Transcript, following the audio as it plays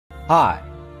Hi,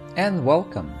 and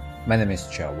welcome. My name is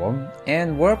Joe,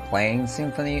 and we're playing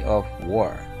Symphony of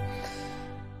War.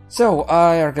 So,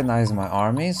 I organized my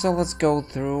army, so let's go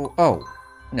through... Oh,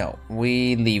 no,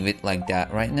 we leave it like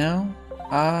that right now.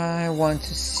 I want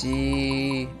to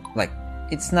see... Like,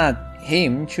 it's not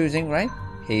him choosing, right?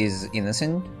 He's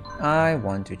innocent. I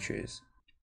want to choose.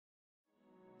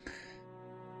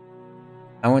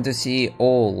 I want to see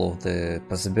all of the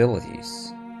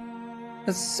possibilities.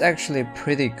 That's actually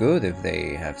pretty good if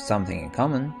they have something in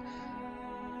common.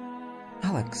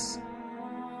 Alex.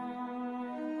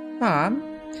 Mom,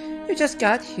 you just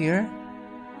got here.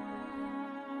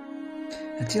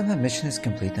 Until my mission is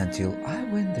complete, until I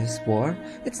win this war,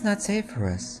 it's not safe for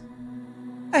us.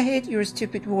 I hate your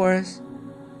stupid wars.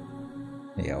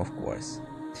 Yeah, of course.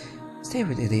 Stay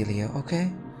with Adelia,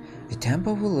 okay? The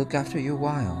temple will look after you a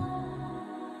while.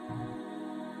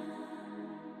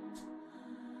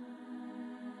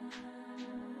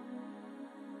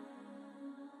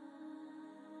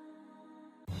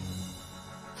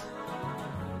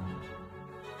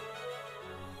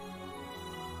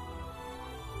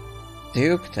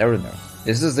 Duke Terranor,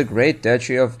 this is the Great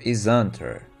Duchy of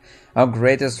Izanter, our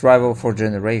greatest rival for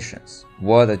generations.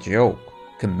 What a joke.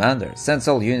 Commander, send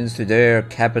all units to their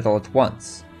capital at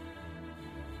once.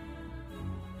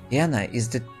 Diana, is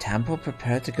the temple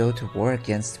prepared to go to war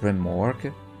against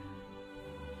Remorque?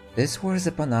 This war is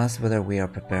upon us whether we are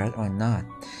prepared or not.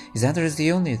 Izanter is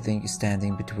the only thing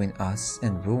standing between us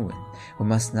and ruin. We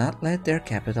must not let their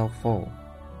capital fall.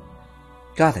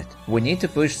 Got it. We need to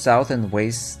push south and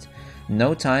waste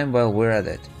no time while we're at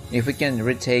it. If we can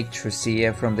retake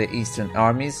Trucia from the eastern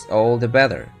armies, all the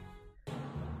better.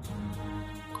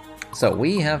 So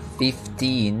we have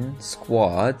 15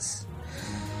 squads.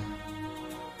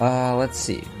 Let's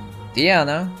see.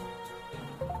 Diana,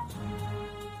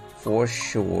 for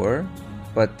sure,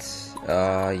 but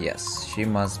yes, she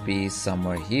must be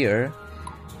somewhere here.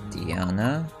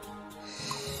 Diana.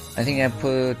 I think I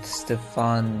put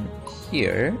Stefan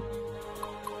here.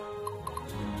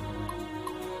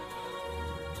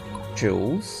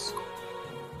 Jules,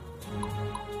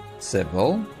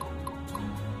 Sybil.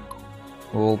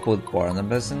 We'll put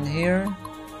Barnabas in here.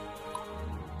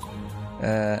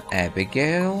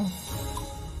 Abigail.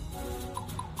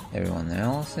 Everyone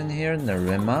else in here.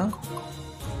 Narima.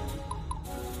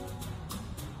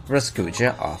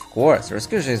 Raskuja, of course.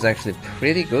 Raskuja is actually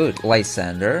pretty good.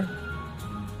 Lysander.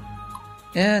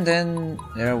 And then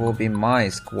there will be my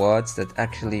squads that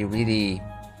actually really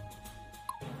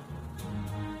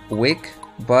weak,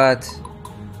 but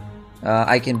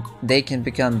they can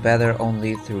become better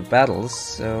only through battles.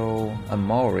 So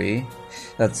Amori,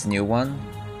 that's a new one.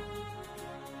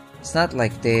 It's not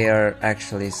like they are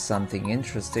actually something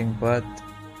interesting, but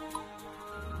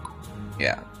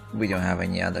yeah, we don't have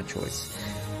any other choice.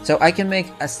 So I can make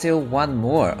still one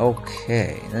more.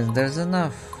 Okay, there's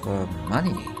enough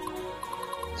money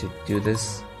to do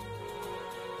this.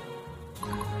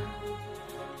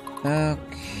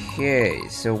 Okay,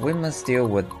 so we must deal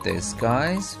with these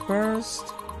guys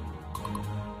first.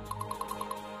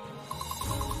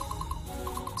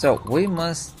 So we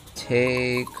must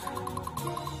take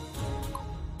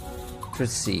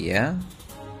Trucia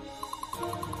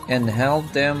and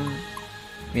help them.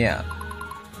 Yeah.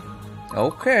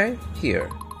 Okay, here.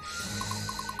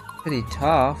 Pretty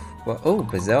tough, but oh,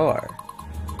 bizarre.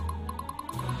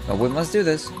 But we must do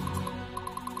this.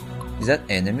 Is that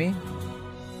enemy?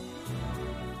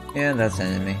 Yeah, that's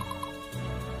enemy.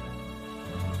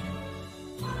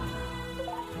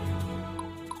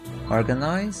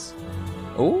 Organize?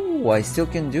 Oh, I still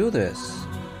can do this.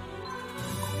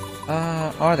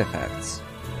 Artifacts.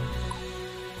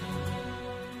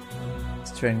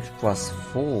 Strength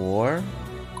 +4.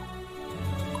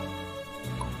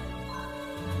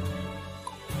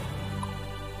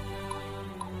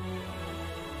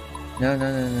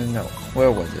 No.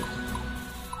 Where was it?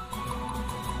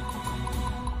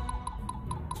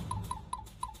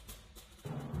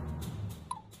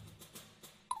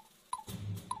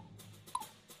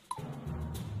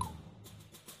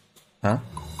 Huh?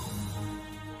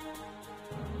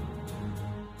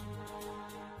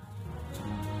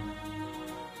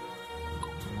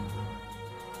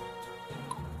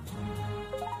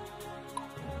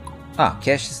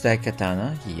 Cash stack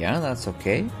katana. Yeah, that's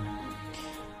okay.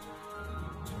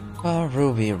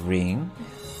 Ruby ring.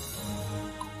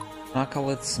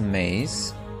 Acolyte's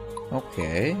mace.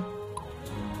 Okay.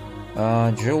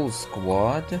 Jewel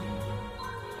squad.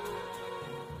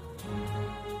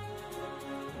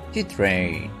 Hit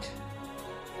rate.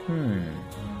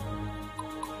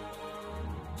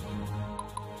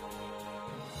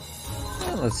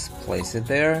 Let's place it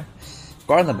there.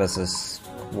 Barnabas's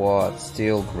quad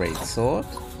steel greatsword.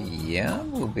 Yeah,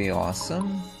 will be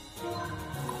awesome.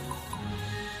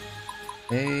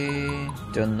 A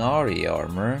Donari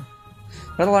armor.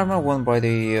 Battle armor worn by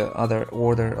the other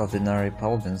Order of Donari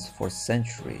Paladins for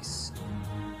centuries.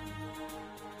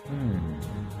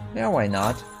 Yeah, why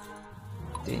not?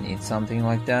 They need something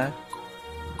like that.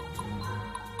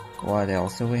 What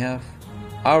else do we have?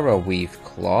 Aura Weave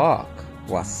Clock.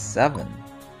 +7.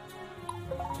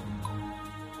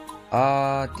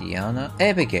 Diana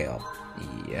Abigail.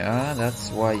 Yeah, that's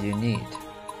what you need.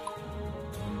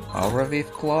 Aura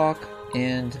Weave Clock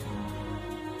and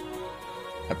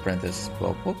Apprentice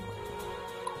Spellbook.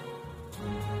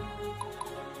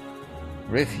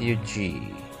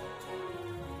 Refugee.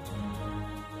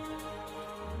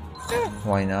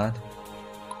 Why not?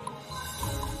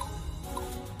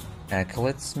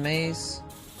 Acolyte's Maze.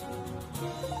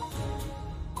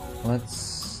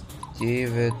 Let's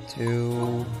give it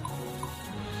to...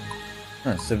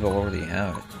 Sybil already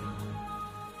have it.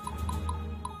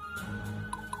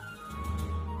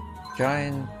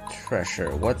 Giant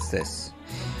Treasure. What's this?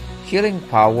 Healing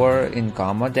power in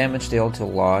combat. Damage dealt to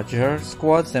larger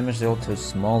squads. Damage dealt to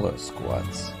smaller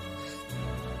squads.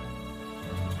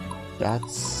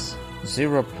 That's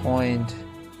 0-point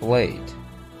blade.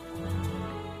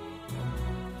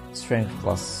 Strength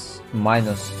plus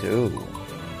 -2.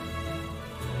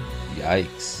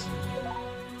 Yikes.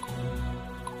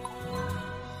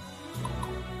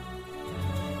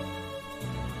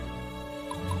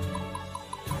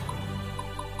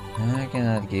 I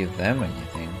cannot give them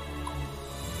anything.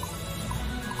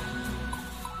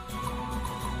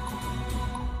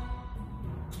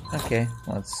 Okay,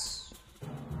 let's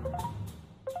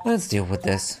deal with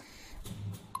this.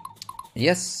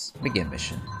 Yes, begin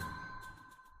mission.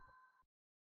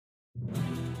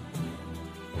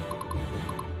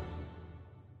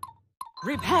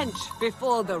 Repent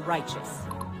before the righteous.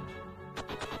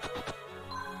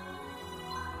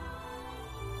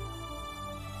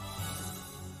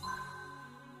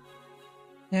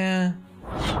 Yeah.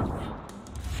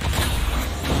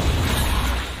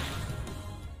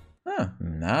 Huh,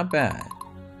 not bad.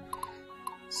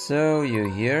 So you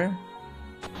here?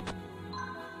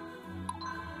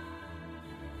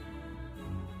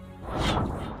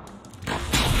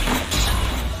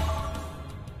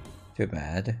 Too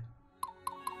bad.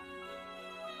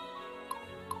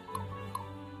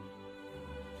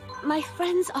 My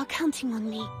friends are counting on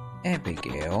me.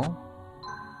 Abigail.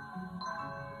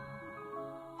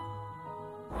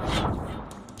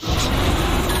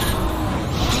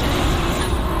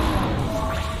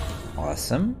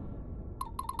 Awesome.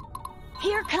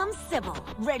 Here comes Sybil,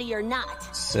 ready or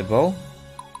not. Sybil.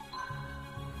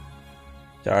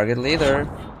 Target leader.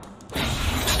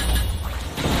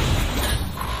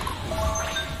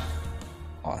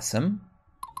 Awesome.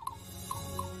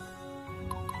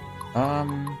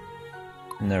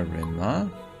 Narima.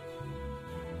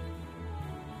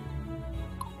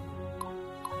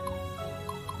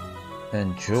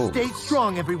 And Jules. Stay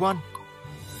strong, everyone.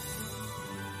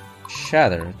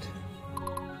 Shattered.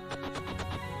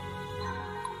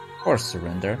 Or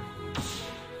surrender.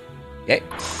 Okay.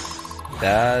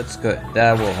 That's good.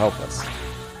 That will help us.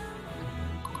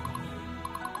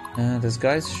 This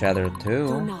guy's shattered too.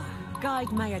 Donar,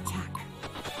 guide my attack.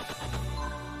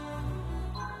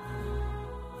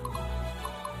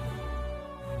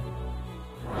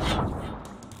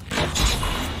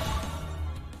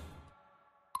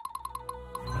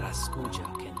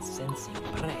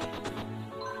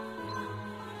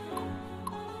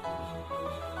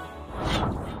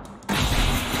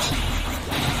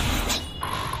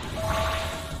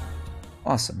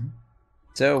 Awesome.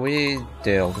 So we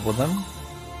dealt with them.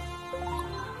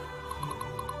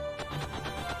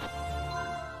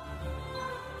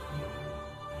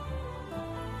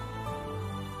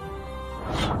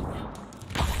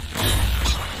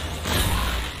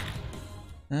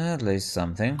 At least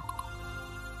something.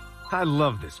 I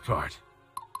love this part.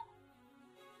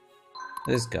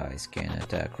 These guys can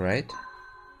attack, right?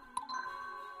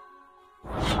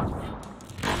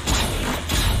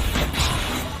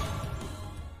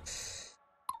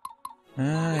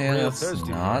 Yeah, that's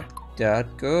not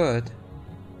that good.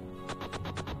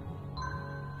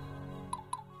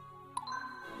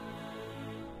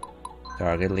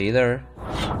 Target leader.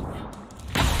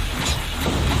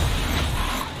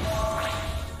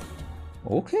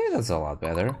 Okay, that's a lot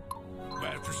better.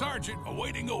 Master Sergeant,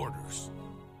 awaiting orders.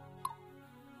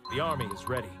 The army is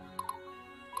ready.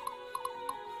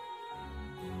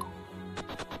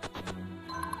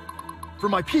 For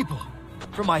my people,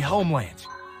 for my homeland.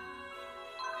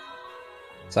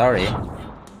 Sorry.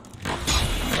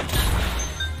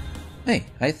 Hey,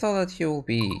 I thought that he will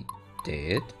be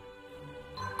dead.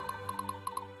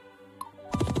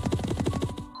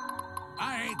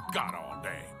 I ain't got all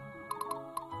day.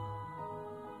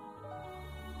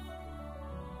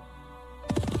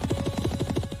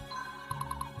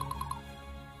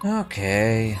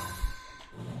 Okay.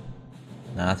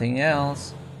 Nothing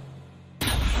else.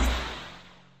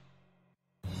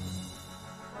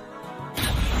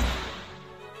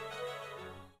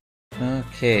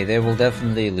 Okay, they will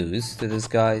definitely lose to these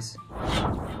guys.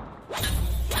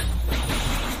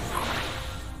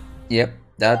 Yep,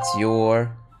 that's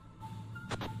your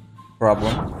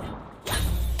problem.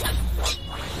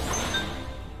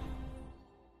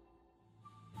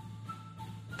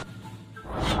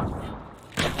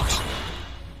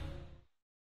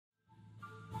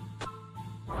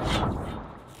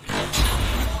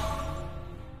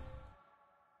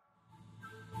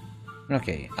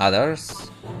 Okay, others.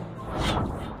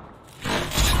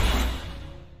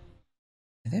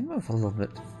 Can they move a little bit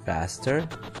faster?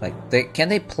 Like, can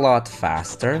they plot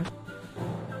faster?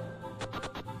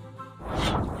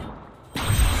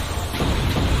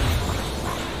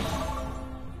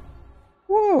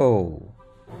 Whoa!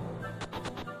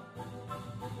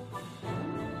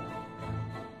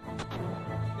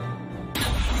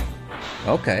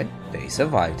 Okay, they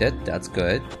survived it, that's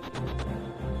good.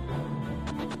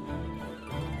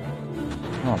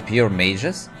 Oh, pure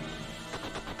mages?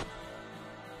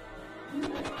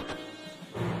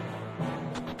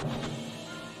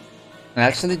 I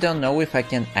actually don't know if I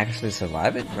can actually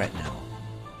survive it right now.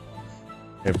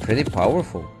 They're pretty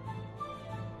powerful.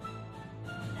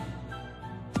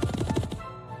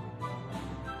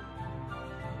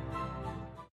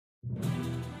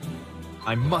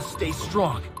 I must stay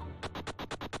strong.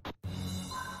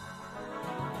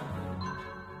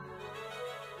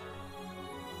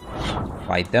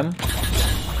 Fight them.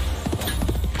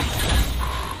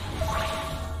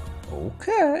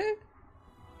 Okay.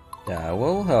 That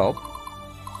will help.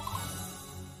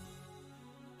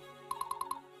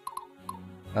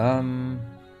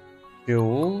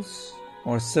 Jules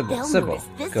or Sybil? They'll Sybil, notice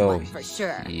this go one for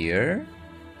sure. here.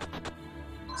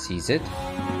 Seize it.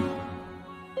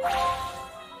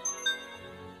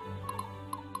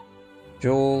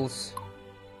 Jules,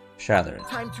 shatter it.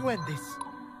 Time to end this.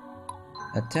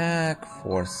 Attack,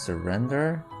 force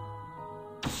surrender.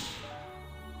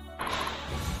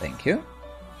 Thank you.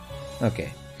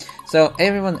 Okay, so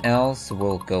everyone else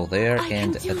will go there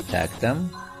and attack them.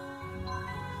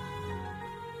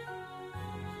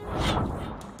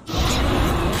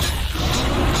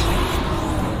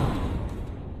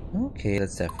 Okay,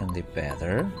 that's definitely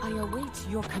better. I await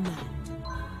your command.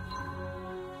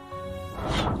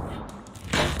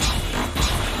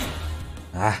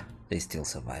 Ah, they still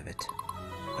survive it.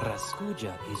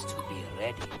 Raskuja is to be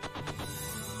ready.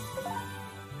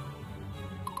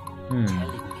 Hmm.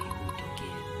 Telling me who to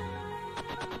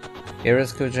give. Here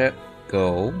is Kuja,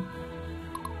 go.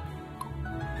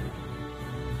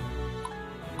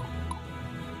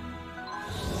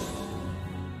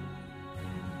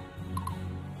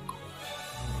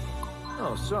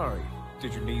 Oh, sorry.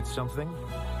 Did you need something?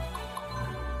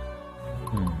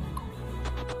 Hmm.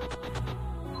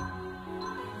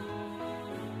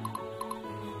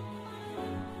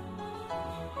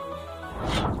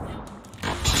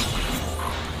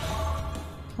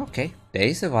 Okay,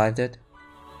 they survived it.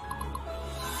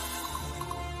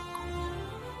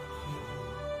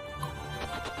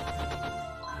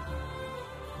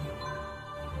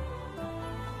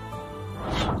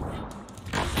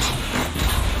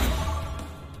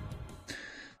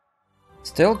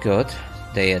 Still good.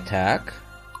 They attack.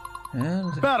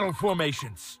 And Battle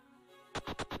formations.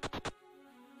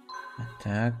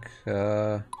 attack.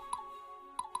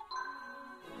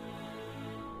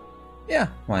 Yeah,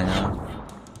 why not?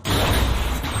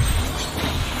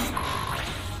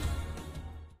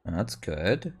 That's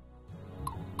good.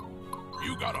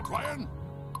 You got a plan?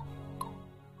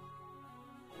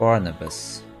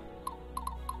 Barnabas.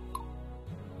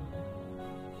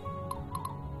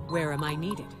 Where am I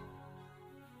needed?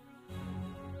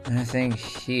 I think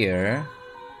here.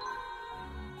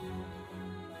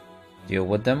 Deal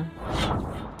with them.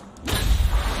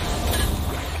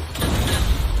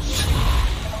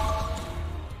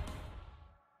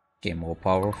 Get more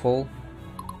powerful.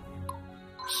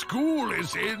 School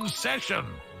is in session.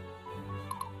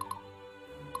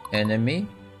 Enemy.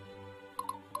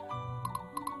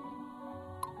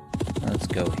 Let's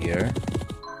go here.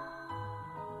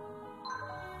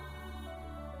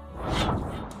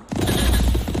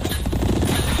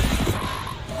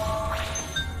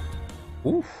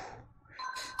 Oof.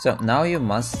 So now you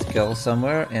must go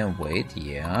somewhere and wait,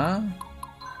 yeah?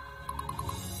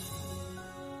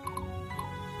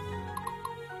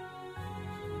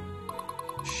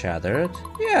 Shattered.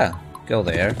 Yeah, go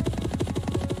there.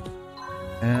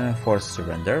 Forced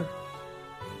surrender.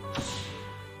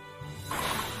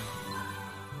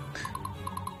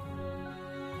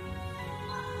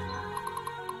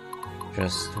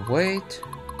 Just wait.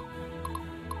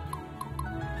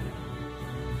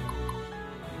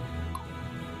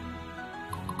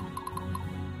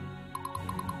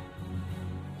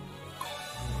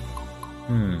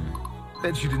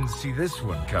 Bet you didn't see this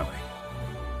one coming.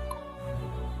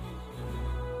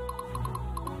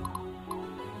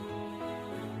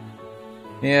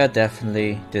 Yeah,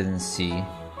 definitely didn't see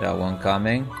that one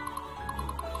coming.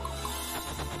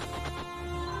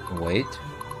 Wait.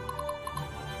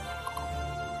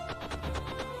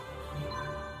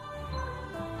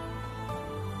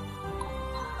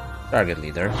 Target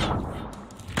leader.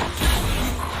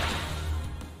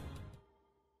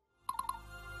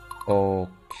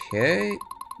 Okay,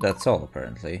 that's all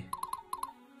apparently.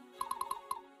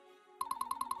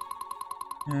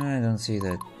 I don't see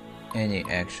that any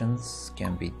actions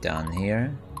can be done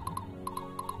here.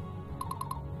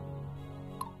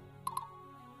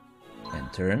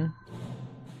 And turn.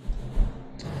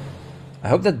 I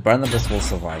hope that Barnabas will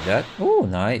survive that. Oh,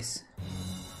 nice.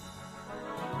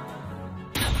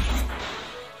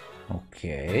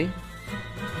 Okay.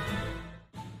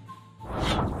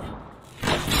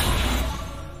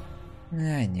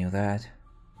 I knew that.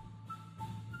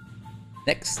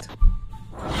 Next.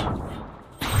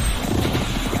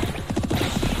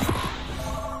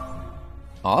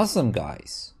 Awesome,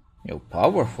 guys. You're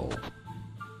powerful.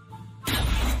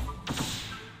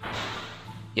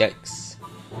 Yikes.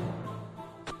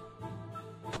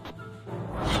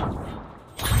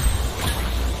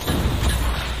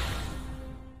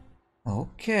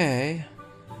 Okay.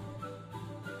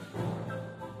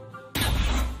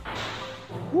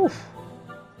 Woof.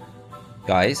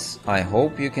 Guys, I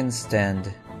hope you can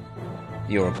stand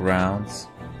your grounds.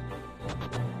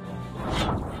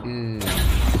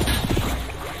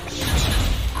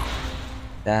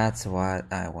 That's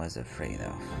what I was afraid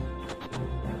of.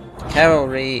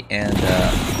 Cavalry and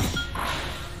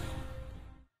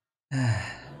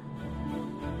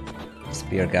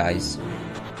spear guys.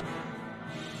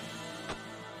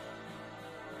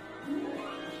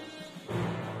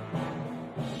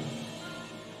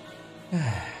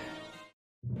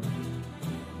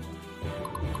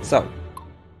 So,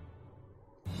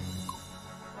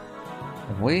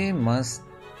 we must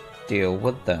deal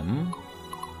with them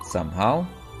somehow.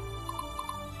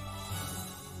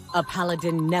 A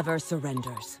paladin never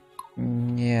surrenders.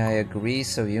 Yeah, I agree,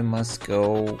 so you must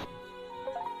go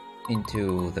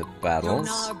into the battles.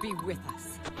 Donar be with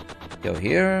us. Go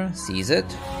here, seize it.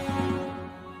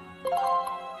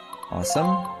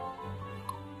 Awesome.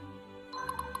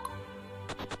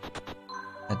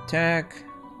 Attack.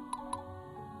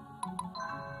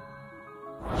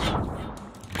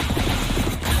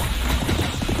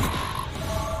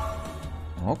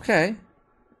 Okay,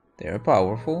 they're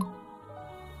powerful.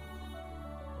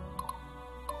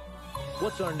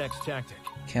 What's our next tactic?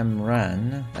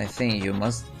 Cameron, I think you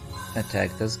must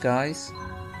attack those guys.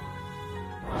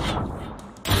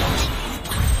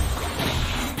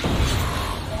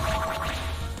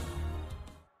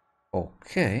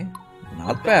 Okay,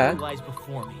 not bad. Lies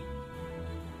before me.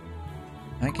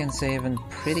 I can say even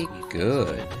pretty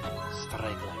good.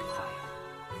 Strike like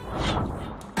fire.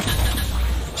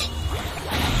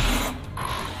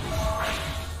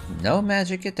 No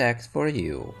magic attacks for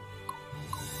you.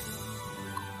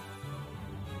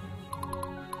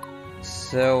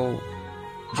 So,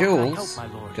 Jules,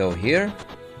 go here.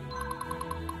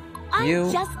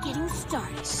 I'm just getting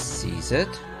started. Seize it.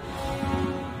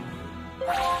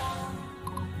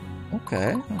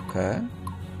 Okay, okay.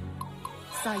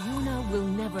 Sayuna will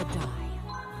never die.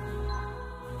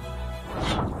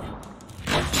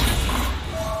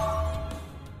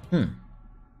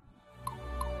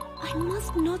 I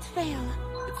must not fail.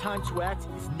 The time to act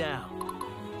is now.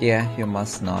 Yeah, you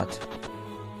must not.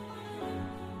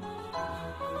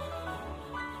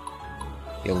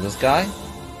 Kill this guy.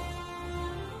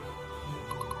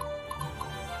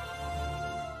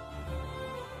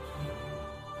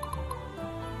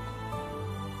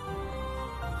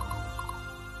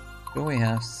 Do we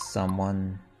have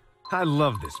someone? I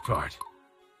love this part.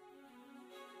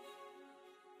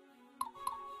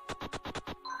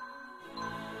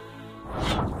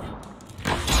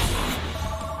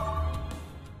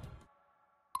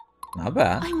 Not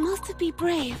bad. I must be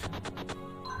brave.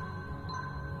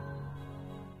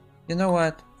 You know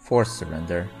what? Force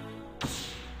surrender.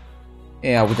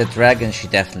 Yeah, with the dragon she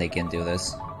definitely can do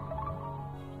this.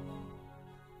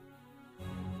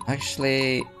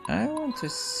 Actually, I want to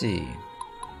see.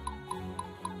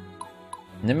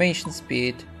 Animation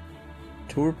speed.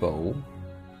 Turbo.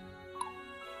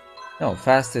 No,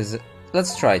 fast is...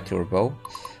 Let's try turbo.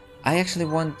 I actually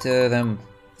want them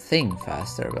think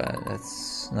faster, but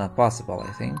that's not possible,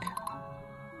 I think.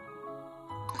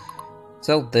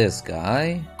 So this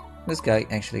guy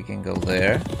actually can go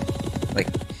there. Like,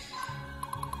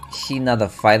 he not a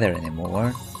fighter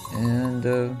anymore. And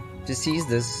to seize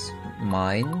this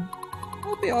mine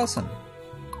will be awesome.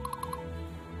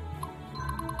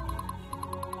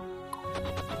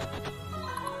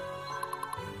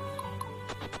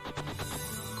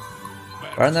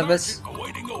 Barnabas,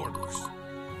 Awaiting orders.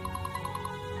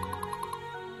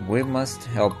 we must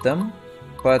help them,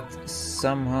 but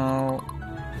somehow...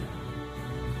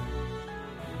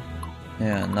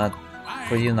 Yeah, not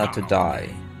for you not to die.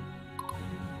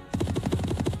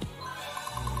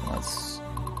 Let's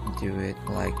do it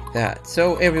like that.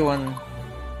 So everyone...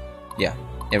 Yeah,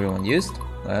 everyone used.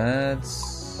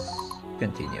 Let's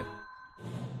continue.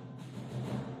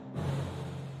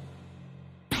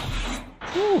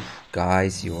 Whew,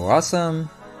 guys, you're awesome.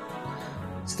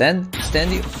 Stand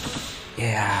you.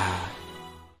 Yeah.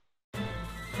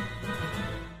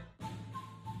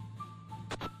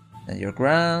 And your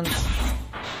ground.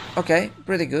 Okay,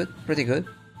 pretty good, pretty good.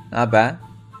 Not bad.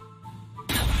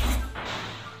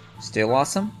 Still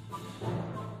awesome.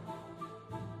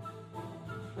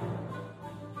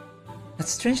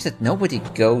 It's strange that nobody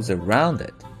goes around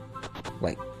it.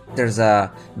 Like, there's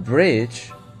a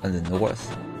bridge on the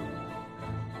north.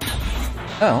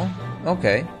 Oh,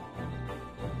 okay.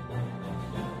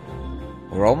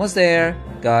 We're almost there,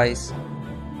 guys.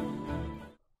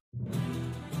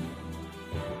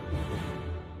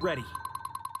 Ready.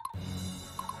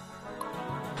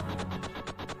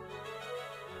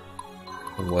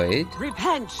 Wait.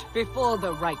 Repent before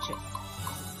the righteous.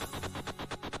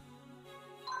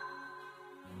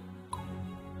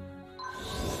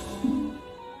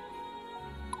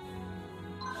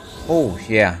 Oh,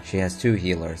 yeah, she has 2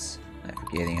 healers. I'm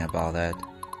forgetting about that.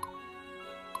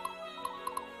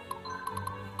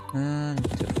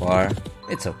 Too far.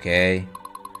 It's okay.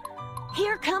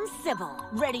 Here comes Sybil,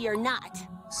 ready or not.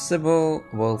 Sybil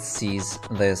will seize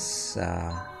this.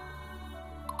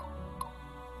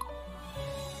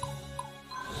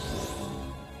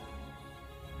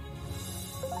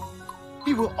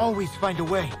 We will always find a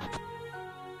way.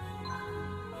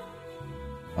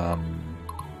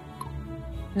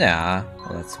 Nah,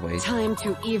 let's wait. Time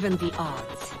to even the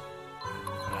odds.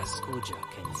 Raskuja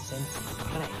can sense the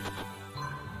prey.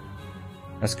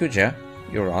 Raskuja,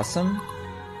 you're awesome.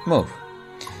 Move.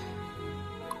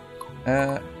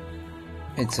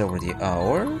 It's over the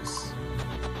hours.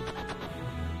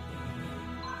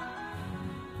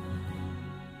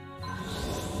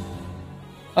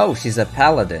 Oh, she's a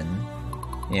paladin.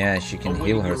 Yeah, she can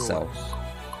heal herself.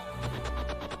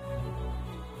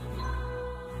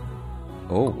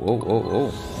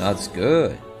 Oh, that's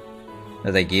good.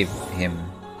 That I gave him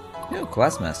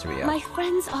class mastery up. My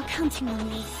friends are counting on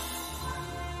me.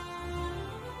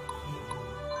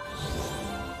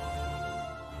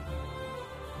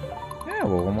 Yeah,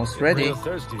 we're almost ready. Real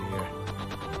thirsty here.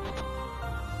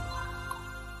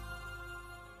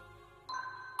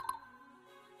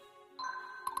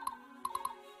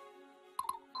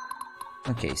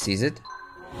 Okay, seize it.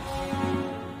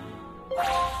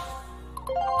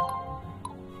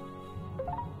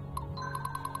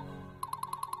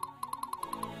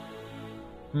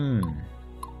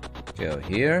 Go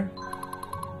here.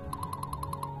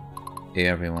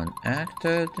 Everyone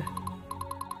acted.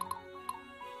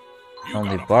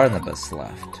 Only Barnabas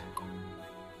left.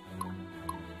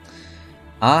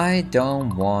 I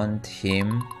don't want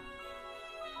him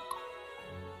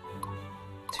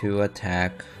to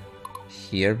attack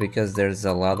here because there's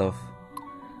a lot of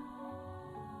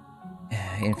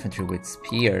infantry with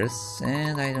spears,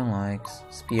 and I don't like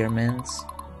spearmen.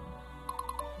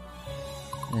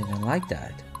 I don't like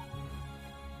that.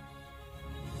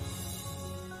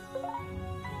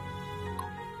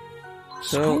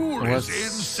 So School let's is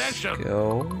in session.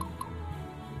 go.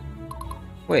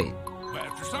 Wait,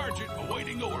 Master Sergeant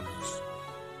awaiting orders.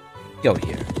 go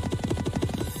here.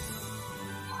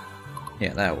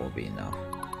 Yeah, that will be enough.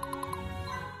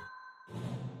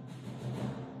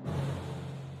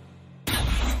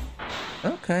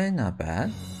 Okay, not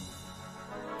bad.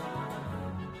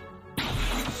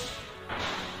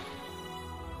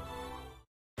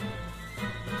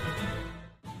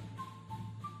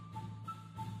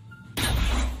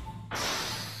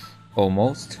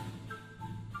 Almost.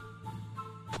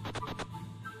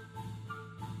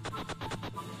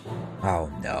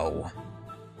 Oh no.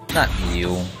 Not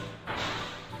you.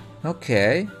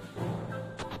 Okay.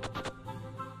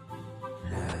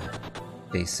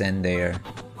 they send their...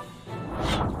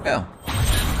 Oh.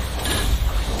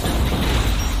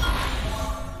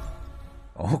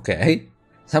 Okay.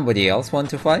 Somebody else want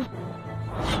to fight?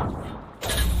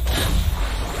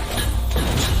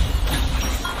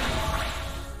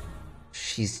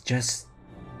 She's just...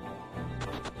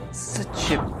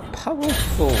 such a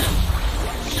powerful...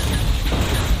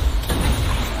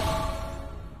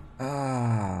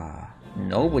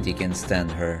 Nobody can stand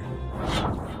her.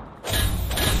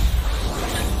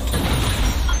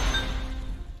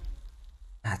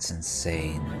 That's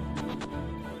insane.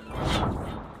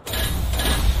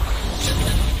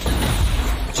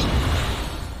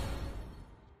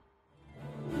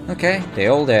 Okay, they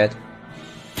all dead.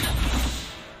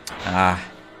 Ah.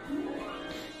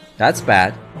 That's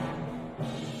bad.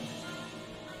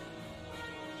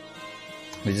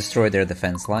 We destroyed their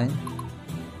defense line.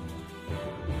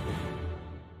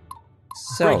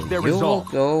 So, you will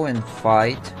go and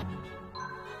fight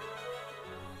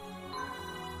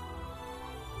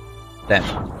them.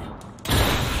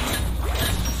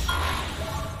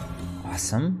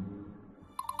 Awesome.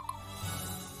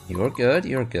 You're good,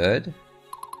 you're good.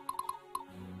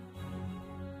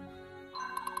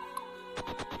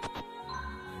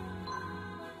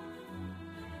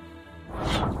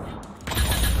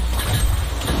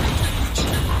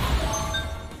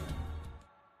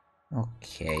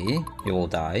 Okay, you will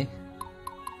die.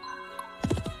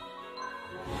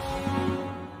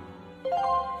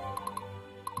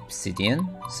 Obsidian,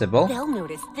 Sybil. They'll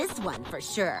notice this one for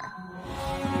sure.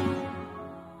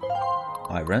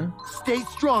 Iron. Stay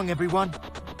strong, everyone.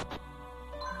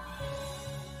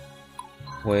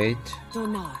 Wait.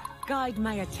 Donar, guide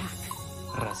my attack.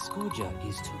 Raskuja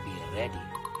is to be ready.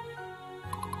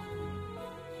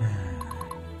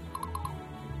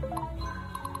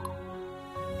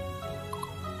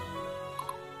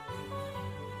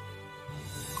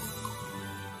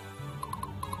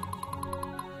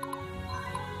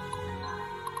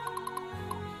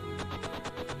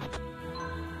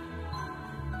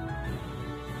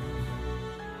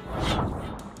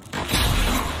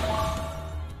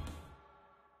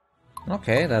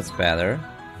 Okay, that's better.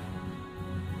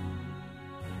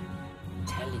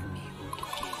 Telling me who to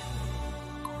kill.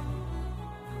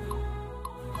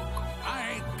 I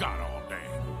ain't got all day.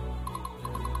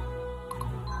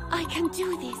 I can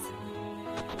do this.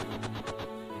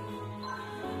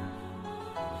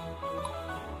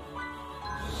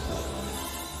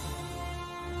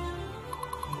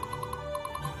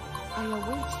 I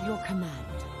await your command.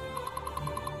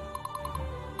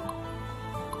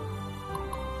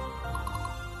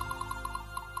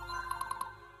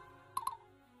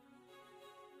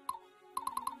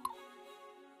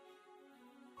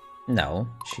 No,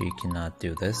 she cannot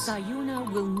do this.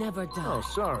 Sayuna will never die. Oh,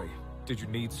 sorry. Did you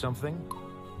need something?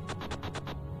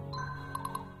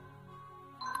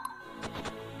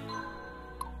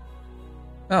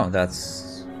 Oh,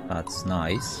 that's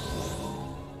nice.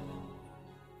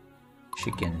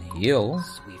 She can heal.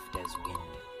 Swift as wind.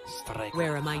 Strike.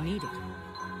 Where am I needed?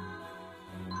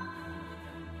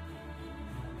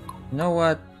 You know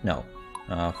what? No.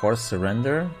 Force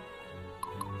surrender.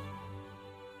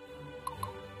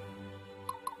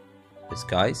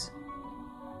 Disguise.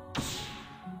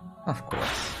 Of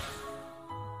course.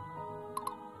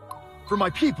 For my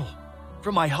people.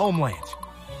 For my homeland.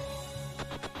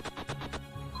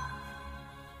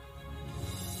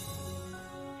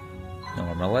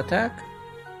 Normal attack?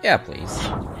 Yeah, please.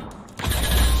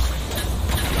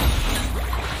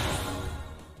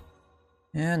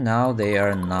 And now they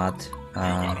are not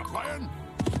Got a plan?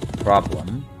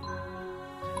 problem.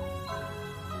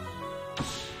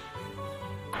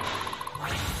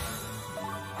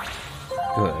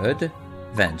 Good.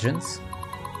 Vengeance.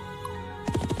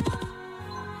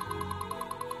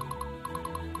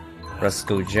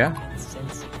 Raskuja.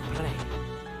 Sense prey.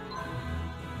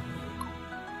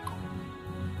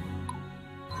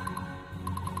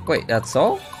 Wait, that's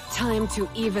all? Time to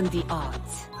even the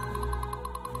odds.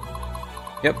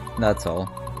 Yep, that's all.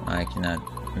 I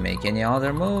cannot make any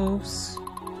other moves.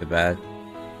 Too bad.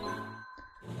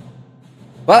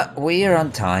 But we are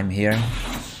on time here.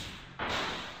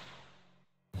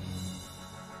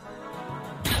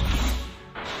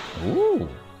 Ooh.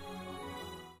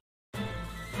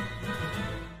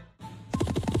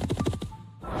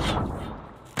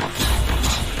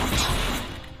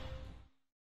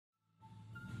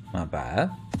 Not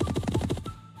bad.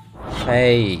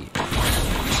 Hey.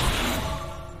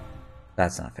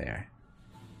 That's not fair.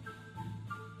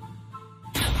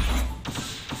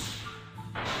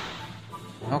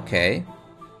 Okay.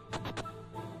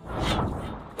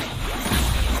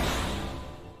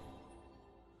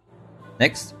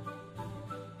 Next.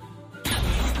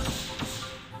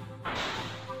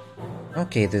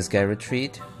 Okay, this guy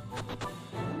retreat.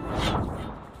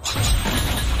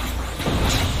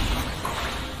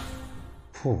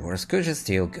 Phew, our Scooch is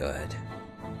still good.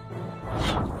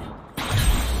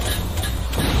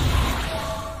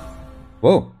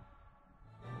 Whoa!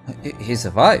 He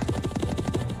survived.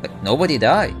 Like, nobody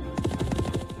died.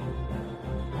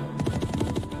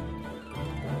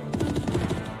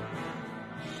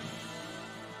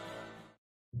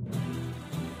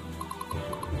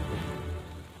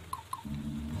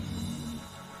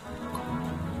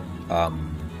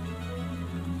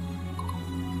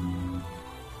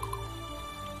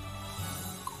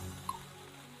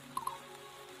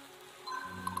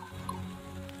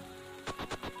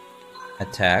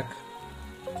 Attack.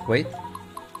 Wait.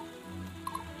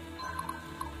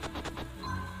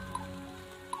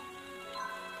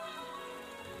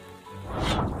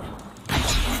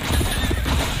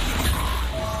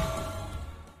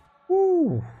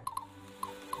 Woo.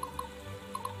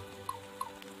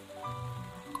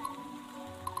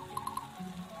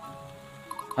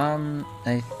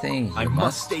 I think I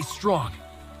must stay strong.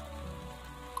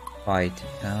 fight.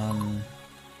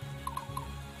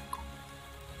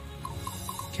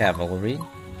 Cavalry.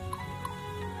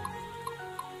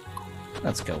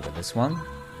 Let's go with this one.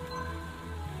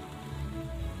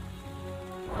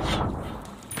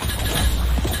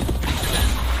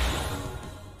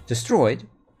 Destroyed.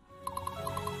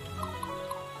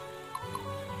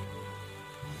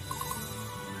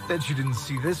 Bet you didn't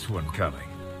see this one coming.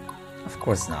 Of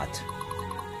course not.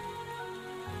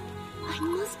 I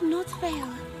must not fail.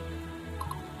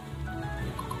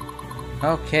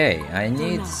 Okay, I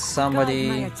need Guide my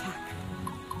somebody. attack.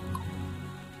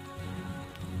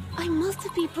 I must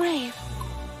be brave.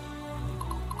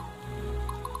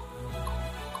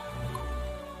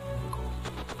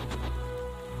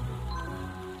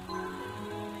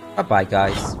 Bye-bye,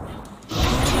 guys.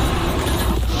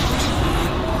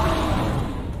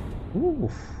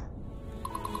 Oof.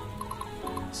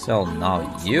 So now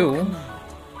you.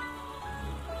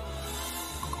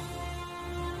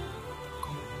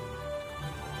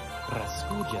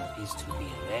 Rasputia is to be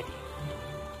ready.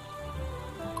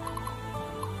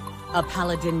 A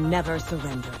paladin never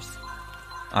surrenders.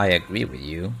 I agree with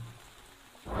you.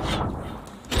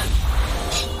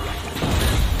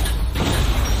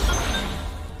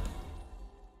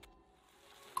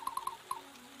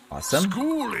 Awesome.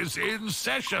 School is in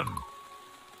session.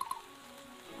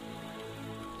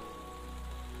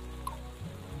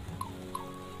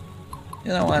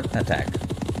 You know what? Attack.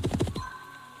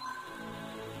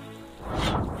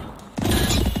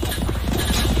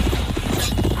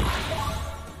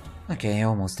 Okay,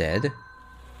 almost dead.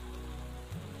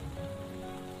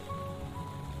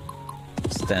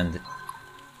 Stand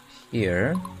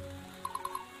here.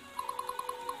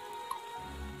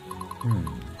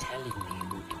 Telling me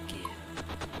who to kill.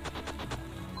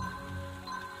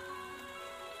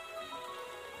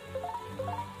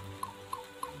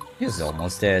 He's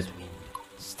almost dead. Wind,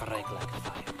 strike like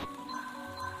fire.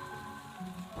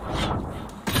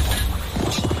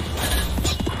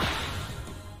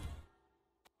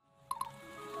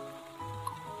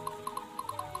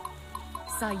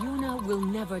 Sayuna will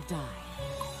never die.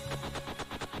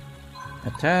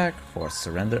 Attack, force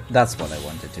surrender. That's what I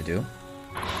wanted to do.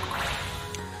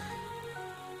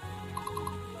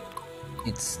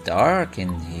 It's dark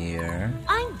in here.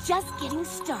 I'm just getting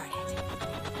started.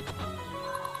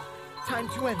 Time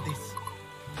to end this.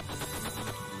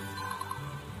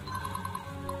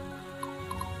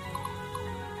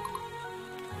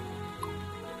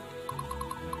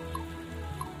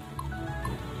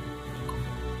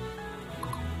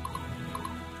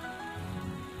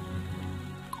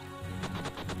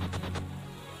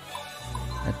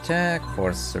 Attack,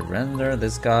 force surrender,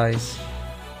 this guys.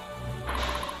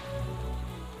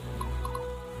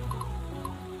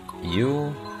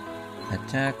 You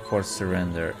attack, force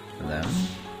surrender them.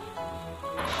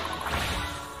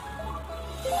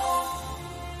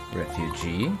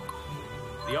 Refugee.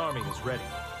 The army is ready.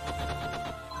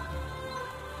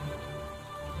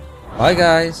 Bye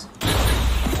guys.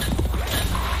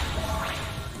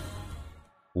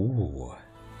 Ooh.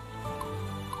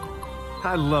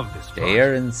 I love this. They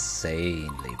are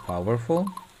insanely powerful.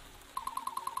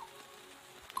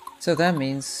 So that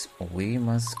means we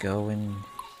must go in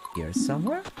here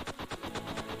somewhere?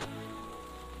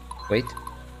 Wait.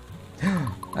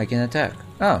 I can attack.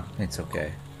 Oh, it's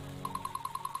okay.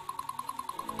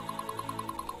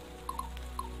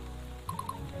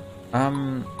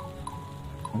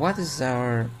 What is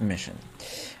our mission?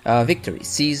 Victory.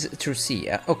 Seize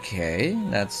Trucia. Okay,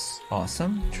 that's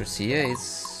awesome. Trucia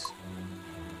is...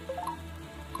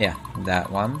 yeah,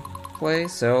 that one.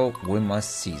 place, so we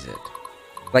must seize it.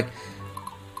 Like,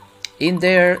 in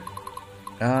their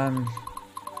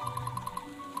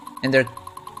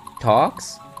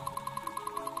talks,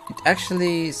 it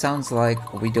actually sounds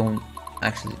like we don't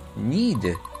actually need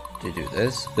to do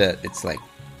this, but it's like,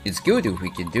 it's good if we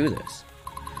can do this.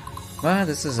 Well,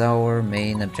 this is our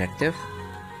main objective.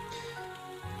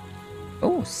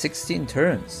 Oh, 16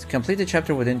 turns. Complete the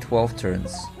chapter within 12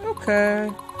 turns. Okay,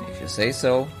 if you say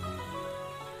so.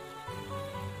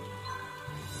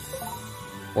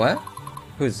 What?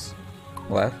 Who's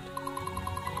left?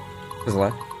 Who's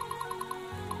left?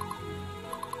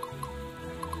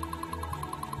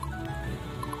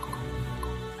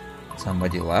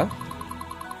 Somebody left?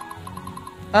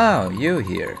 Oh, you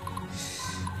here.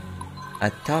 I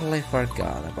totally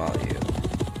forgot about you.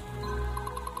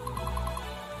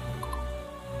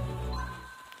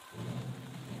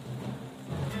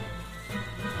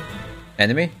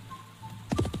 Enemy?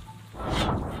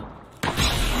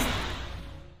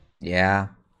 Yeah.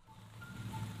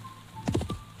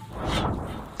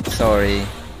 Sorry.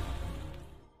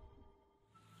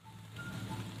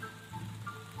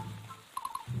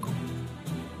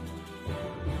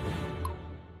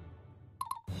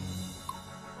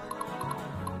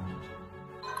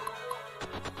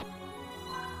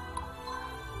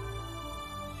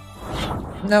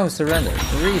 No surrender,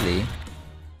 really?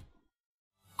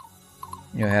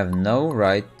 You have no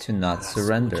right to not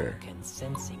surrender.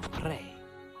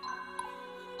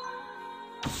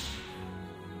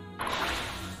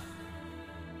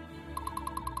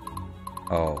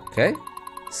 Okay,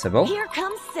 Sybil. Here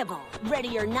comes Sybil,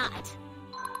 ready or not.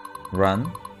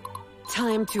 Run.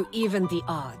 Time to even the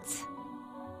odds.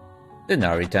 The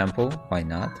Nari Temple, why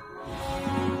not?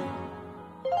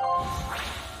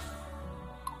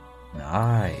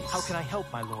 Nice. How can I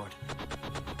help, my lord?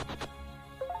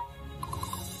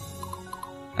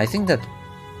 I think that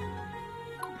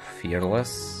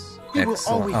Fearless. He will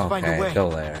Excellent. always find a way. Go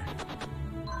there.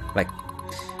 Like,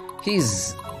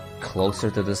 he's closer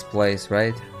to this place,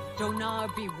 right? Donar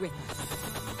be with us.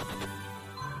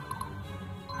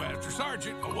 Master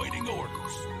Sergeant awaiting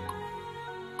orders.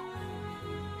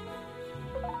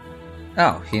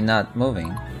 Oh, he not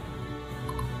moving.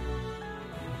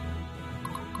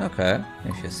 Okay,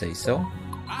 if you say so.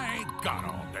 I ain't got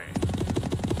all day.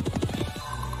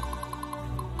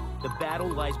 The battle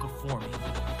lies before me.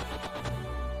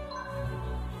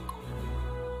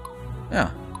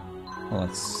 Yeah.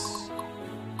 Let's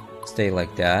stay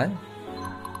like that.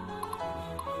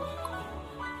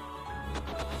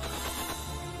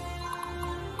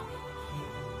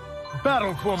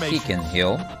 Battle formation. He can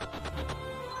heal.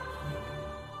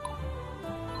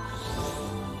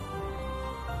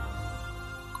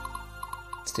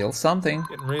 Still something.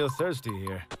 Getting real thirsty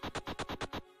here.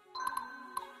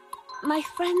 My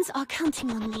friends are counting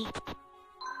on me.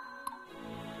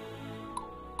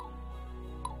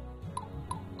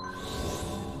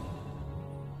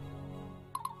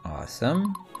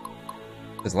 Awesome.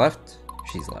 Who's left?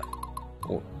 She's left.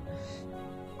 Oh.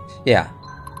 Yeah.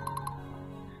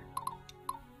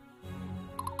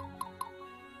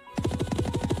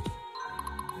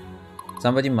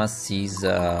 Somebody must seize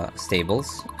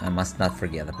stables. I must not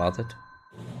forget about it.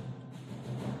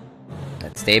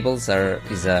 That stables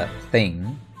is a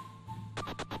thing.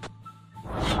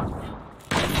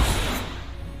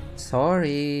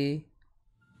 Sorry.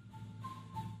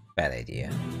 Bad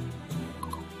idea.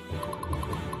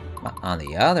 But on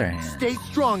the other hand, Stay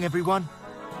strong, everyone.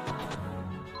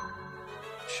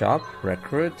 shop,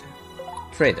 recruit,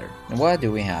 trader. What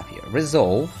do we have here?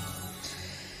 Resolve.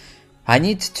 I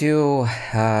need to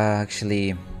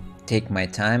actually take my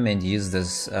time and use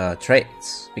those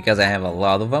traits because I have a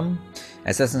lot of them.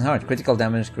 Assassin's Heart, critical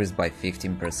damage increased by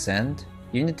 15%.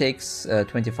 Unit takes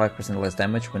 25% less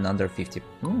damage when under 50.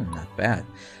 Not bad.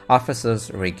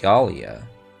 Officer's Regalia,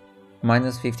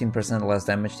 minus 15% less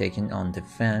damage taken on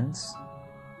defense.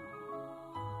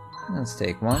 Let's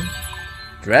take one.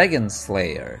 Dragon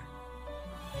Slayer,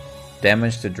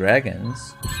 damage to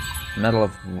dragons. Medal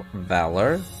of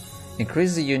Valor,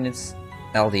 increase the unit's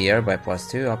LDR by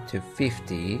 +2 up to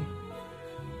 50.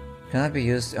 Cannot be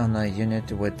used on a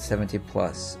unit with 70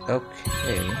 plus.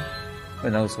 Okay.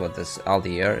 Who knows what this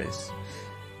LDR is?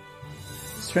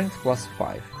 Strength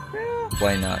 +5. Yeah,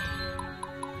 why not?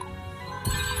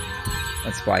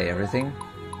 Let's buy everything.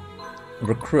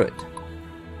 Recruit.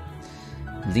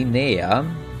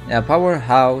 Linnea. A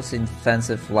powerhouse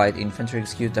offensive light infantry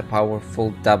execute a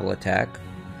powerful double attack.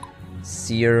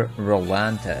 Seer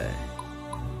Rolante.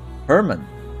 Herman.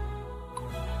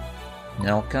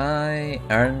 Nelkai,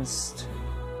 Ernst.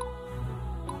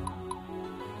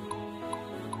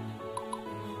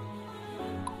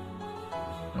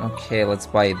 Okay, let's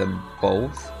buy them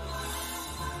both.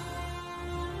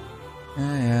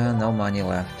 Oh yeah, no money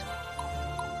left.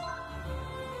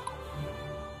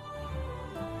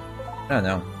 Oh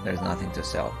no, there's nothing to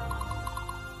sell.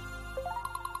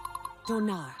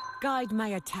 Donar, guide my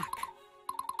attack.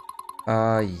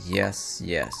 Yes.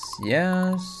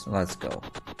 Let's go.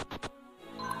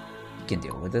 You can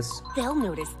deal with this. They'll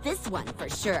notice this one for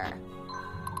sure.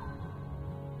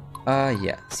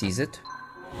 Yeah, seize it.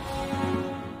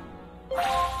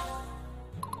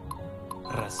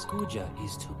 Raskuja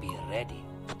is to be ready.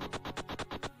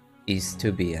 Is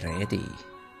to be ready.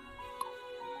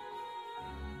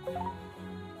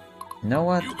 You know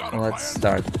what? You got a Let's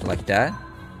plan? start like that.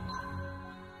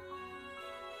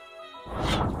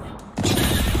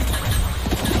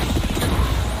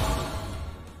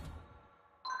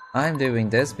 I'm doing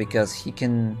this because he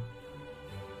can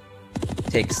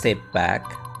take a step back,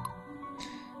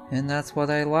 and that's what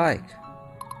I like.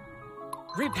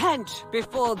 Repent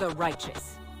before the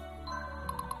righteous.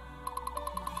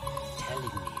 Telling me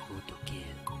who to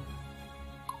kill.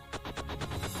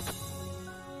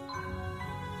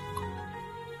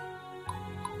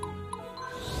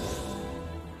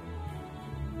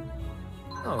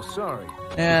 Oh, sorry.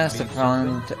 Yes, the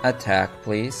front attack,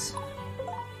 please.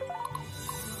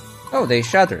 Oh, they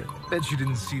shattered. Bet you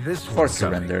didn't see this one Force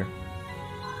coming. surrender.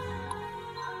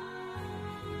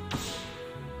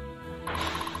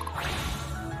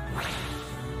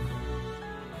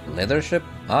 Leadership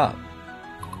up.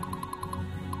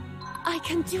 I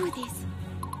can do this.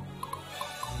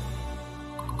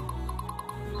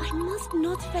 I must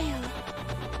not fail.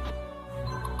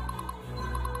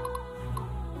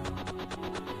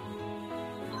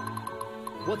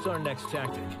 What's our next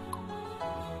tactic?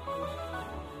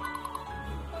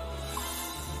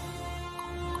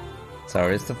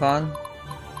 Sorry, Stefan.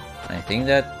 I think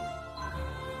that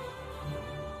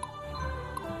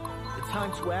The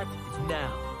time to act is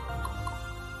now.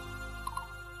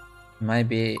 might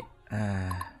be.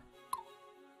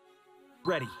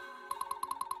 Ready.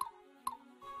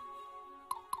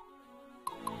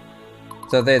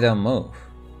 So they don't move.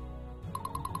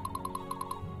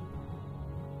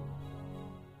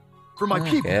 For my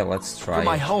people. Okay, let's try For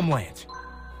my it. homeland.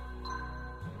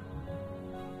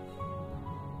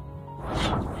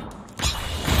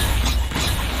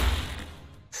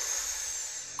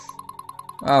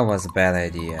 That was a bad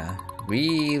idea.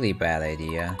 Really bad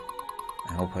idea.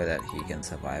 I hope that he can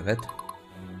survive it.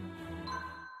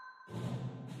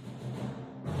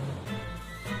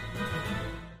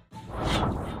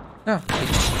 No, he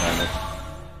can survive it.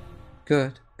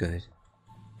 Good, good.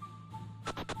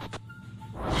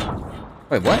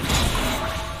 Wait, what?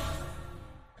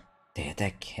 They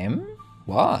attack him?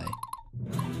 Why?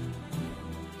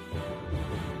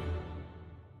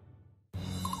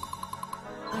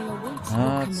 I await your That's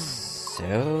command.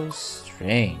 so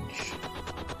strange.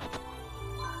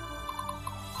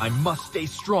 I must stay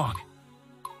strong.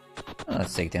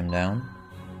 Let's take them down.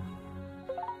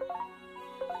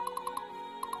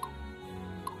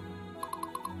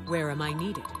 Where am I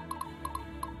needed?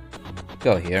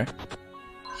 Go here.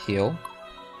 Heal.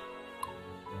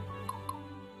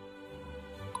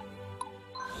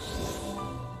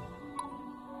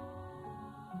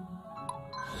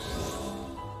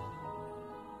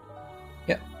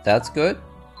 Yep, that's good.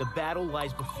 The battle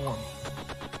lies before me.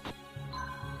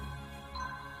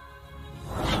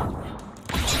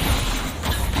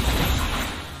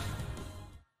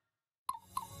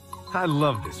 I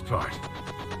love this part.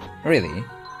 Really?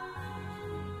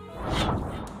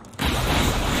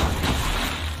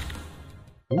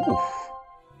 Oof.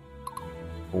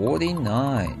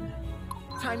 49.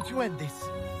 Time to end this.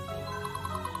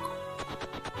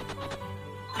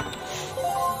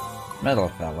 Metal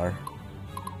feller.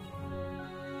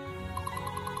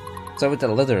 So with the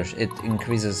leadership, it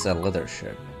increases the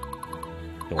leadership.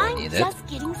 Do I I'm need it? just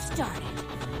getting started.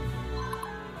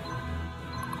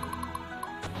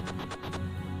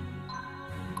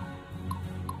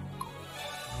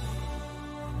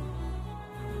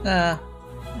 Nah,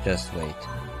 just wait.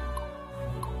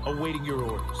 Awaiting your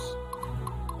orders.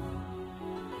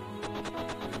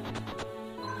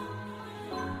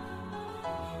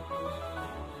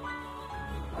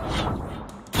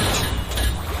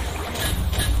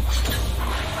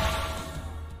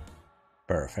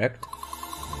 Perfect.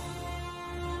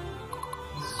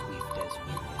 Swift as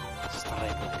wind,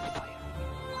 strike like fire.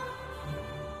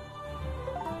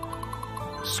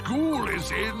 School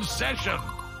is in session.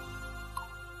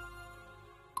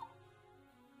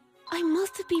 I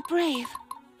must be brave.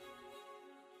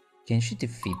 Can she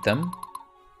defeat them?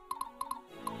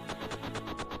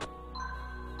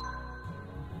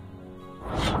 I...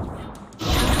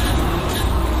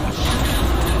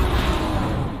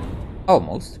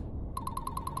 Almost.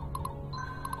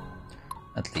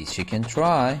 At least she can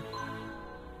try.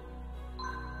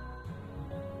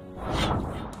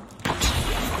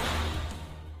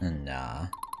 Nah.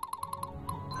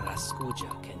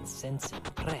 Raskuja can sense and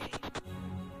pray.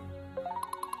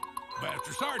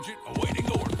 Master Sergeant, awaiting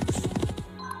orders.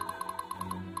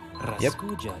 Yep.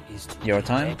 Raskuja is to Your be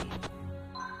time. ready.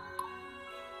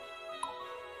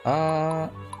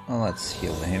 Let's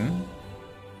heal him.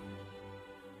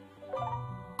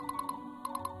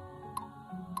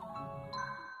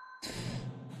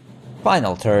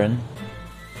 Final turn.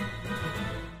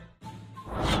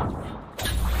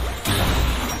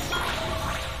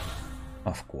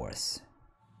 Of course.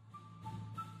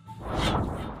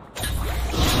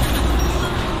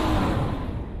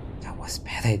 That was a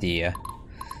bad idea.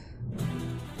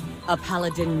 A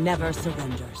paladin never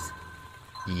surrenders.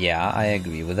 Yeah, I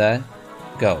agree with that.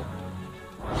 Go.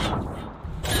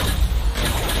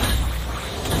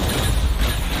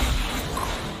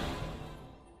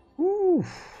 Woo.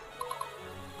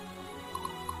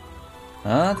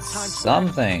 That's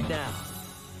something. Now.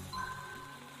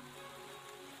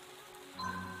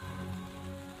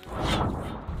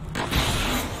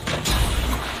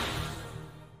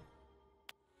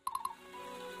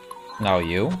 Now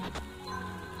you.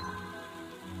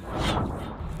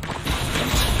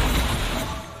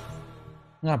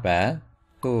 Not bad.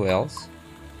 Who else?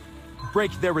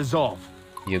 Break their resolve.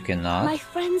 You cannot. My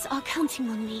friends are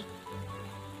counting on me.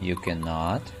 You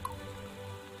cannot.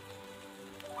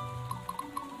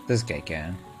 This guy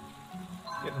can.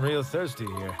 Getting real thirsty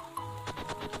here.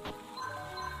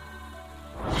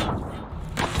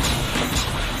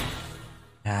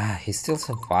 Ah, he still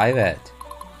survived it.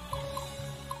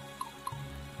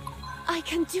 I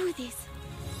can do this.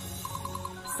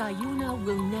 Sayuna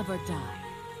will never die.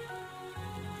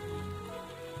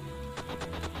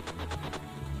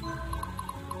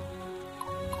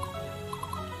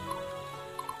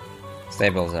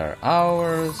 Stables are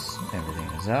ours. Everything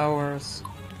is ours.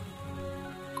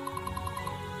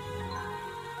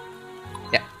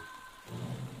 Yeah.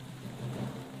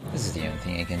 This is the only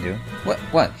thing I can do.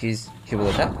 What? He will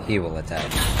attack? He will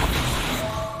attack.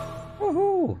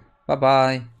 Woohoo!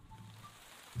 Bye-bye.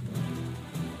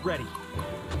 Ready.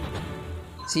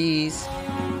 Cheese.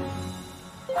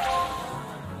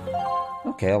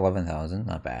 Okay, 11,000.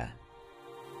 Not bad.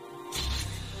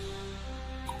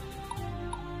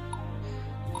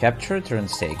 Capture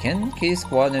turns taken. Key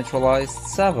squad neutralized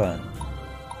 7.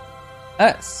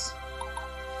 S.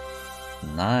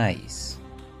 Nice.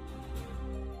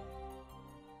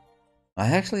 I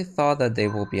actually thought that they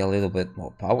will be a little bit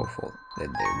more powerful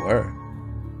than they were.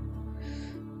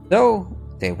 Though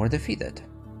they were defeated.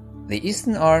 The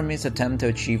Eastern Army's attempt to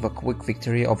achieve a quick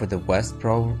victory over the West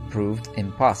proved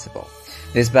impossible.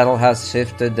 This battle has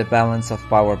shifted the balance of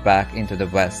power back into the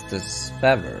West's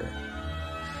favor.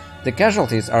 The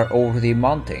casualties are already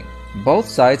mounting. Both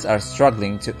sides are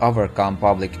struggling to overcome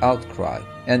public outcry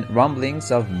and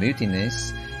rumblings of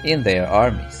mutinies in their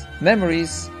armies.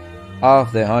 Memories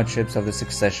of the hardships of the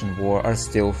Succession War are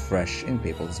still fresh in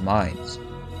people's minds.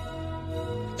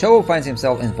 Chowo finds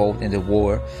himself involved in the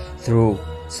war through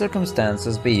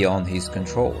circumstances beyond his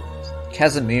control.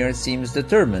 Casimir seems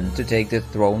determined to take the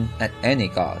throne at any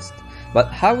cost. But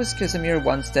how is Casimir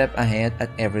one step ahead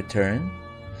at every turn?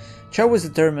 Chowo is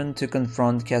determined to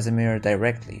confront Casimir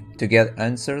directly, to get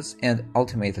answers and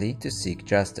ultimately to seek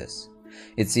justice.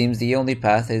 It seems the only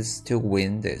path is to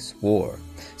win this war.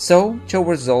 So, Chowo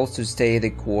resolves to stay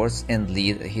the course and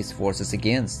lead his forces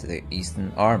against the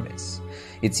Eastern armies.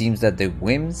 It seems that the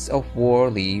whims of war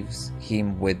leaves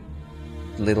him with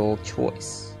little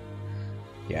choice.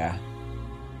 Yeah.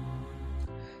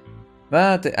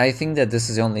 But I think that this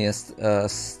is only a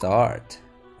start.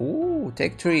 Ooh,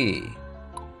 take 3.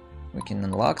 We can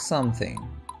unlock something.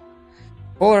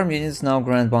 Polearm units now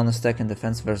grant bonus attack and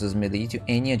defense versus melee to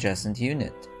any adjacent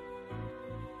unit.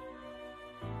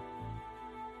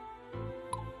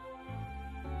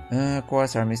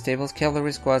 Quartz army stables.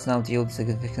 Cavalry squads now deal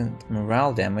significant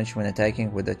morale damage when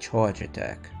attacking with a charge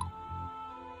attack.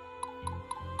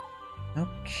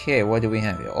 Okay, what do we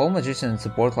have here? All magician and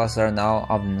support classes are now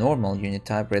of normal unit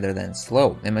type rather than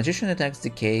slow. A magician attacks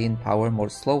decay in power more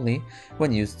slowly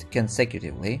when used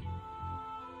consecutively.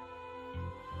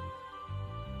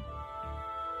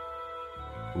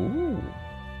 Ooh,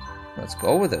 let's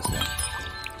go with this one.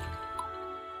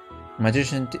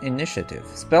 Magician Initiative.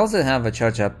 Spells that have a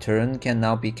charge up turn can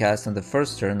now be cast on the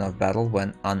first turn of battle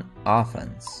when on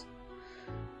offense.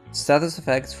 Status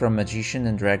effects from Magician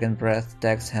and Dragon Breath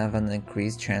attacks have an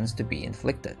increased chance to be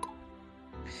inflicted.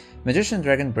 Magician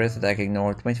Dragon Breath attack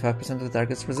ignore 25% of the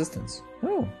target's resistance.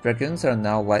 Oh, Dragoons are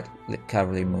now light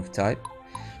cavalry move type.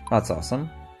 That's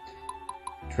awesome.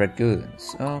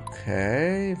 Dragoons.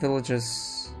 Okay.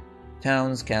 Villages,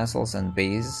 towns, castles, and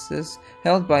bases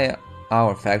held by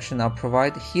our faction now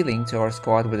provide healing to our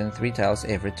squad within 3 tiles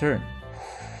every turn.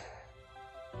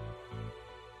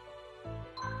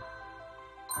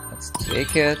 Let's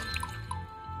take it.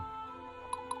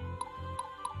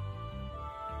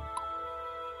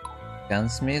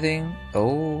 Gunsmithing.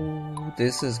 Oh,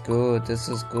 this is good. This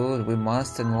is good. We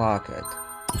must unlock it.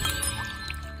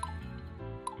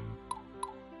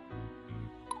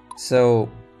 So,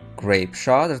 grape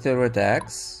shot, artillery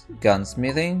attacks,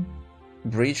 gunsmithing,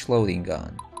 breech loading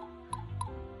gun.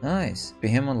 Nice.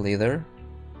 Behemoth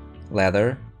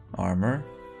leather, armor.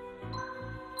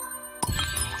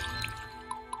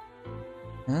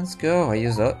 Let's go. I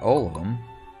used all of them.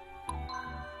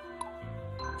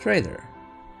 Trader.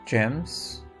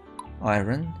 Gems,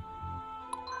 iron,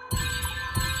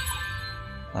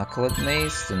 Knucklet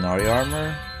mace, Denari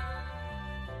armor,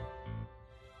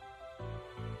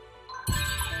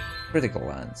 critical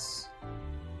lance.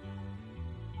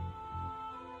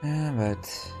 Yeah, but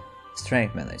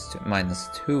strength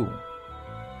 -2.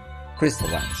 Crystal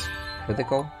lance,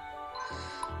 critical.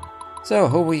 So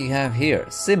who we have here?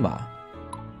 Sima.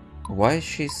 Why is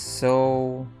she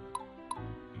so...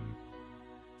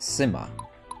 Sima.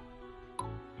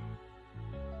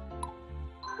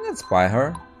 Let's buy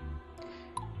her.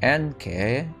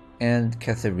 NK and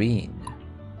Catherine.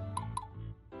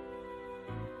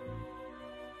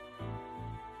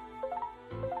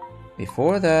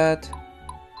 Before that,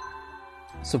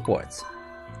 supports.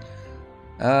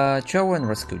 Cho and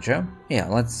Raskuja. Yeah,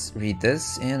 let's read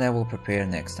this and I will prepare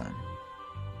next time.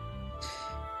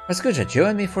 Raskuja,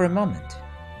 join me for a moment.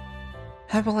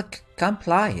 I will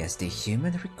comply as the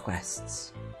human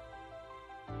requests.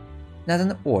 Not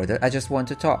an order, I just want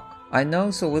to talk. I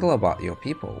know so little about your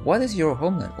people. What is your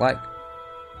homeland like?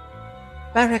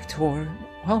 Baraktor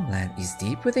homeland is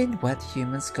deep within what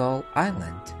humans call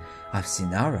island of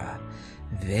Sinara,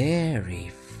 very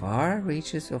far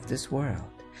reaches of this world.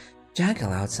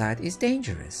 Jungle outside is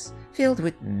dangerous, filled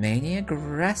with many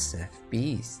aggressive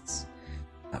beasts.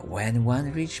 But when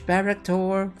one reaches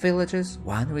Baraktor villages,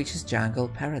 one reaches jungle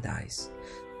paradise.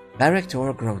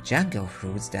 Baraktor grow jungle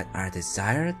fruits that are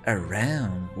desired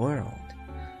around world.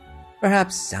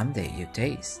 Perhaps someday you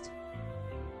taste.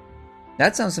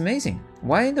 That sounds amazing.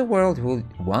 Why in the world would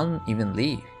one even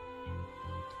leave?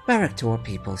 Baraktor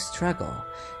people struggle.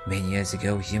 Many years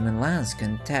ago, human lands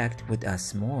contact with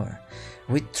us more.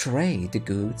 We trade the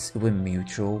goods, we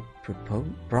mutual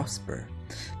prosper.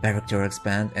 Baraktor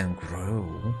expand and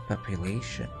grow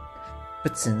population.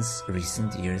 But since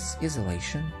recent years'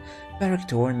 isolation,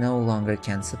 Baraktor no longer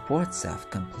can support self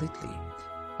completely.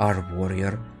 Our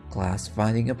warrior class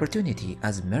finding opportunity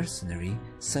as mercenary,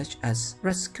 such as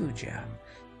Raskuja.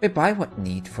 We buy what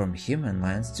need from human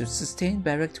lands to sustain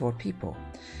Baraktor people.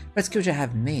 Raskuja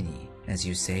have many, as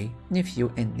you say,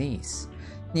 nephew and niece.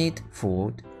 Need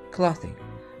food, clothing.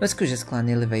 Raskuja's clan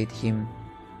elevate him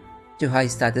to high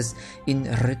status in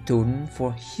return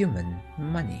for human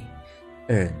money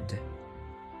earned.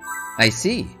 I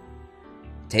see.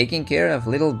 Taking care of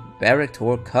little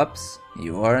Baraktor cubs,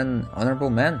 you are an honorable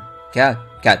man.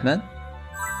 Catman?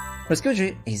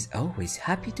 Raskuja is always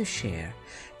happy to share.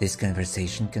 This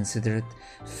conversation considered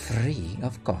free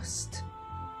of cost.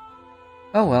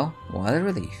 Oh well, what a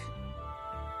relief.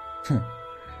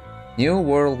 New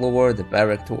World Lord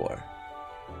Baraktor.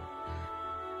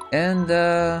 And,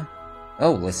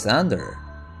 oh, Lysander.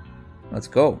 Let's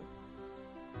go.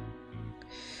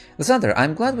 Lysander,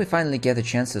 I'm glad we finally get a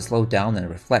chance to slow down and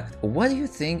reflect. What do you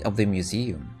think of the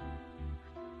museum?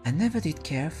 I never did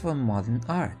care for modern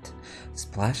art.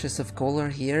 Splashes of color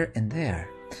here and there.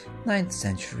 9th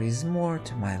century is more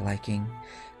to my liking.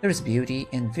 There is beauty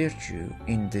and virtue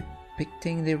in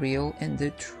depicting the real and the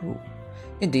true.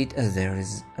 Indeed, there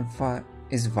is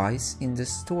vice in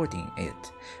distorting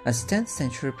it, as 10th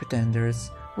century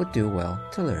pretenders would do well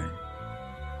to learn.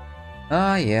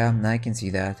 Ah yeah, I can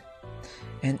see that.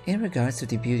 And in regards to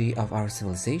the beauty of our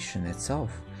civilization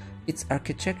itself, its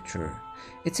architecture,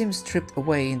 it seems stripped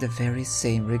away in the very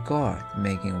same regard,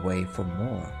 making way for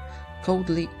more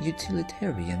coldly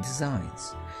utilitarian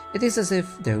designs. It is as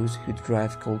if those who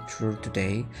drive culture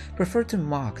today prefer to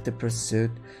mock the pursuit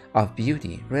of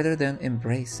beauty rather than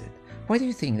embrace it. Why do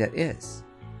you think that is?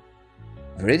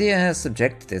 Viridia has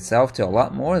subjected itself to a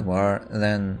lot more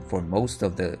than for most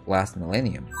of the last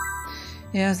millennium.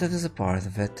 Yes, that is a part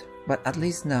of it. but at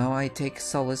least now I take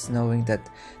solace knowing that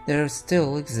there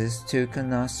still exist two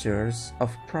connoisseurs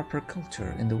of proper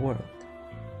culture in the world.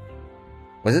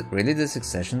 Was it really the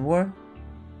Succession War?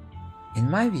 In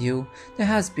my view, there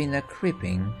has been a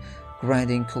creeping,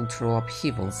 grinding cultural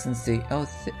upheaval since the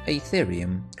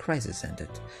Ethereum crisis ended.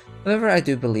 However, I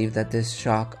do believe that this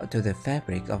shock to the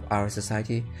fabric of our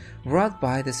society wrought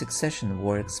by the Succession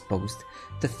War exposed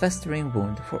the festering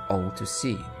wound for all to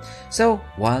see. So,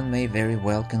 one may very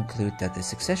well conclude that the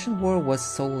Succession War was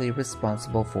solely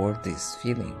responsible for this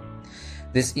feeling.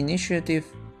 This intuitive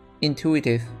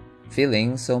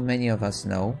feeling so many of us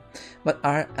know, but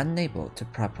are unable to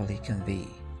properly convey.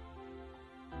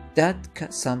 That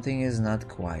something is not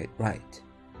quite right.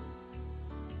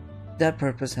 That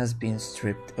purpose has been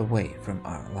stripped away from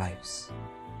our lives.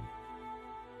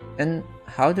 And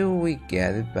how do we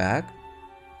get it back?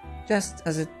 Just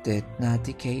as it did not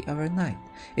decay overnight,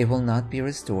 it will not be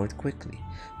restored quickly,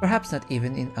 perhaps not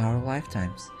even in our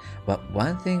lifetimes. But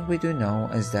one thing we do know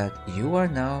is that you are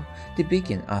now the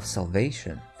beacon of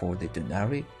salvation for the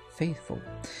Dunari faithful.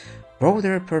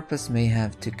 Broader purpose may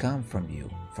have to come from you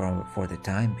for the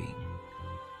time being.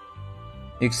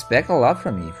 You expect a lot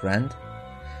from me, friend.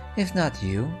 If not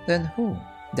you, then who?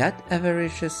 That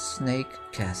avaricious snake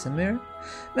Casimir?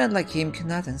 Men like him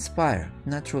cannot inspire,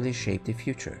 not truly shape the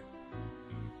future.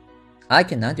 I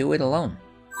cannot do it alone.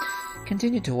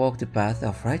 Continue to walk the path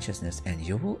of righteousness and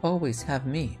you will always have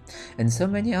me, and so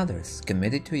many others,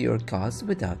 committed to your cause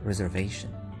without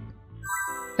reservation.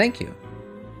 Thank you.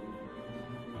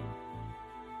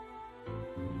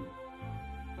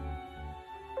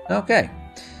 Okay,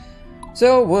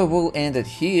 so we will end it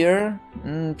here.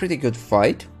 Pretty good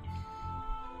fight.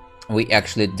 We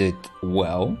actually did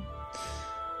well.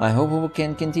 I hope we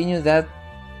can continue that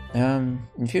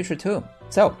in future too.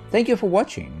 So, thank you for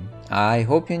watching. I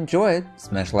hope you enjoyed.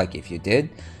 Smash like if you did.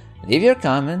 Leave your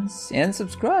comments and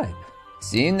subscribe.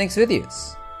 See you in next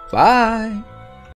videos. Bye!